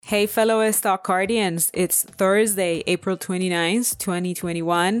Hey fellow Stockcardians, it's Thursday, April 29th,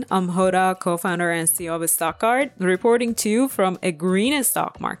 2021. I'm Hoda, co-founder and CEO of Stockcard, reporting to you from a green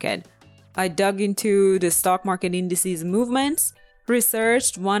stock market. I dug into the stock market indices movements,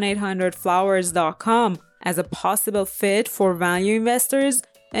 researched 1-800-Flowers.com as a possible fit for value investors,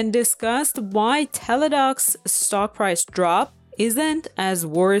 and discussed why Teladoc's stock price drop isn't as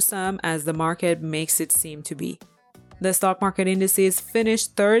worrisome as the market makes it seem to be. The stock market indices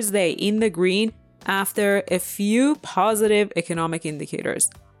finished Thursday in the green after a few positive economic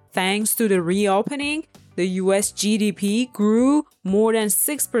indicators. Thanks to the reopening, the US GDP grew more than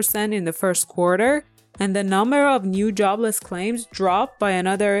 6% in the first quarter, and the number of new jobless claims dropped by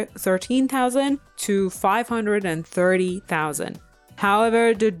another 13,000 to 530,000.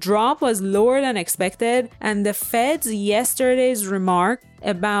 However, the drop was lower than expected, and the Fed's yesterday's remark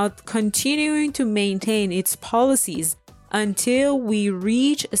about continuing to maintain its policies until we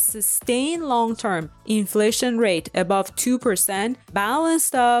reach a sustained long-term inflation rate above 2%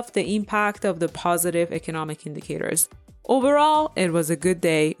 balanced off the impact of the positive economic indicators. Overall, it was a good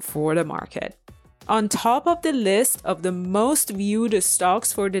day for the market. On top of the list of the most viewed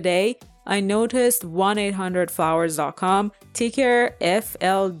stocks for the day, I noticed 1-800-Flowers.com, ticker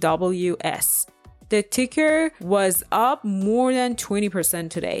FLWS. The ticker was up more than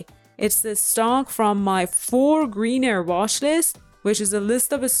 20% today. It's the stock from my 4 Greener watch list, which is a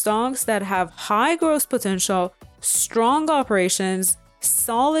list of stocks that have high growth potential, strong operations,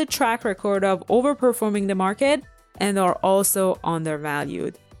 solid track record of overperforming the market, and are also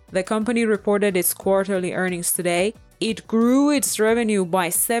undervalued. The company reported its quarterly earnings today. It grew its revenue by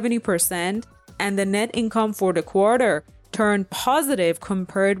 70%, and the net income for the quarter turned positive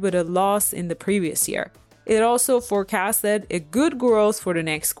compared with a loss in the previous year. It also forecasted a good growth for the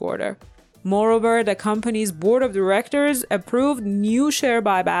next quarter. Moreover, the company's board of directors approved new share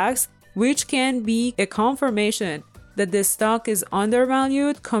buybacks, which can be a confirmation that the stock is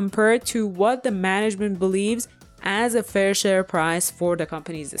undervalued compared to what the management believes as a fair share price for the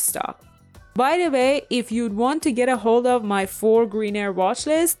company's stock. By the way, if you'd want to get a hold of my 4 Greener watch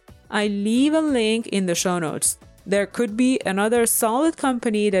list, I leave a link in the show notes. There could be another solid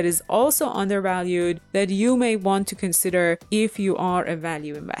company that is also undervalued that you may want to consider if you are a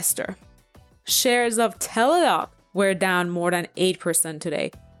value investor. Shares of Teladoc were down more than 8%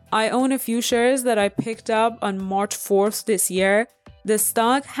 today. I own a few shares that I picked up on March 4th this year. The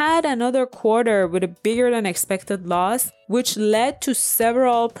stock had another quarter with a bigger than expected loss, which led to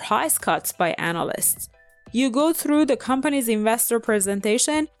several price cuts by analysts. You go through the company's investor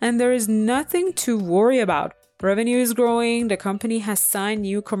presentation and there is nothing to worry about. Revenue is growing, the company has signed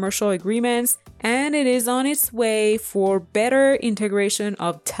new commercial agreements, and it is on its way for better integration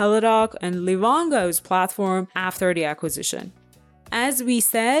of Teladoc and Livongo's platform after the acquisition. As we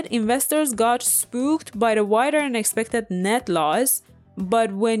said, investors got spooked by the wider than expected net loss,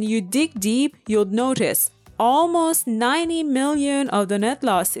 but when you dig deep, you'll notice almost 90 million of the net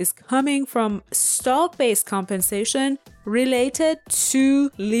loss is coming from stock-based compensation related to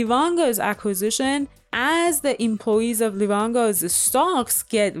Livongo's acquisition as the employees of Livongo's stocks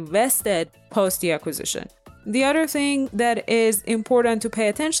get vested post the acquisition. The other thing that is important to pay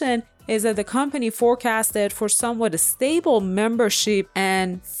attention is that the company forecasted for somewhat a stable membership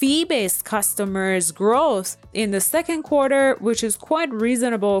and fee-based customers growth in the second quarter, which is quite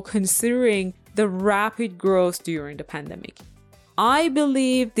reasonable considering the rapid growth during the pandemic. I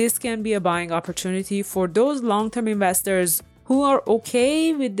believe this can be a buying opportunity for those long-term investors who are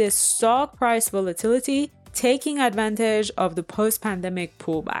okay with the stock price volatility, taking advantage of the post-pandemic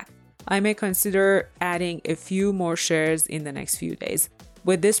pullback. I may consider adding a few more shares in the next few days.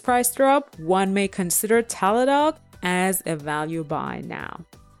 With this price drop, one may consider Teladoc as a value buy now.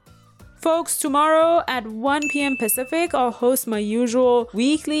 Folks, tomorrow at 1 p.m. Pacific, I'll host my usual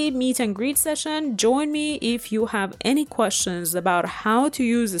weekly meet and greet session. Join me if you have any questions about how to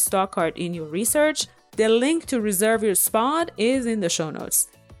use the Stockcard in your research. The link to reserve your spot is in the show notes.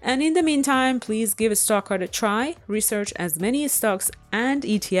 And in the meantime, please give Stockcard a try, research as many stocks and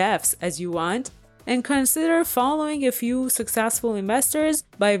ETFs as you want, and consider following a few successful investors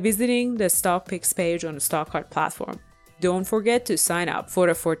by visiting the Stock Picks page on the Stockcard platform. Don't forget to sign up for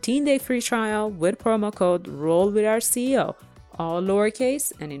a 14-day free trial with promo code ROLLWITHOURCEO, all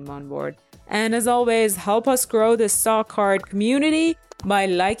lowercase and in one word. And as always, help us grow the Stockcard community by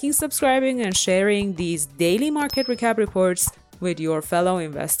liking, subscribing, and sharing these daily market recap reports with your fellow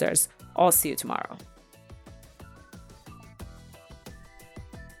investors. I'll see you tomorrow.